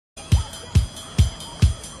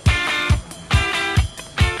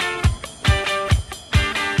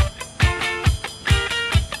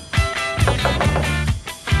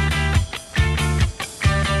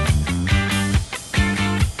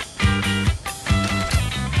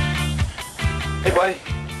Hey, buddy.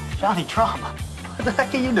 Johnny Drama. What the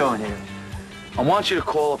heck are you doing here? I want you to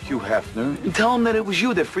call up Hugh Hefner and tell him that it was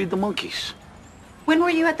you that freed the monkeys. When were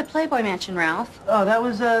you at the Playboy Mansion, Ralph? Oh, that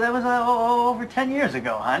was over 10 years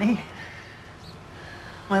ago, honey.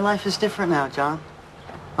 My life is different now, John.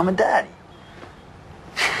 I'm a daddy.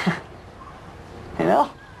 You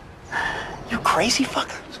know? You crazy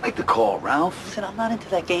fucker. Just make the call, Ralph. Listen, I'm not into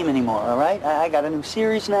that game anymore, all right? I got a new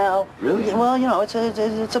series now. Really? Yeah, well, you know,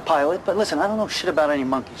 it's a pilot, but listen, I don't know shit about any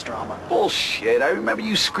monkeys drama. Bullshit. I remember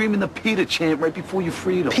you screaming the Peter chant right before you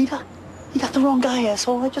freed him. Peter? You got the wrong guy,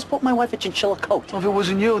 asshole. I just bought my wife a chinchilla coat. Well, if it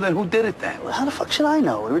wasn't you, then who did it then? Well, how the fuck should I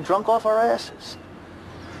know? We were drunk off our asses.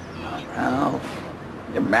 Ralph,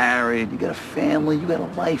 you're married, you got a family, you got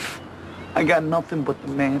a life. I got nothing but the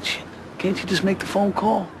mansion. Can't you just make the phone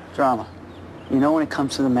call? Drama. You know, when it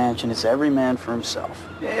comes to the mansion, it's every man for himself.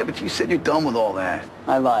 Yeah, but you said you're done with all that.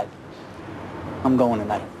 I lied. I'm going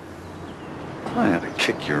tonight. I ought to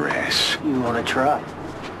kick your ass. You ought to try.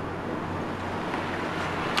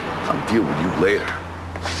 I'll deal with you later.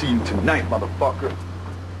 See you tonight, motherfucker.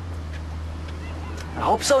 I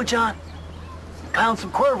hope so, John. Pound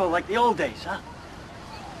some Cuervo like the old days, huh?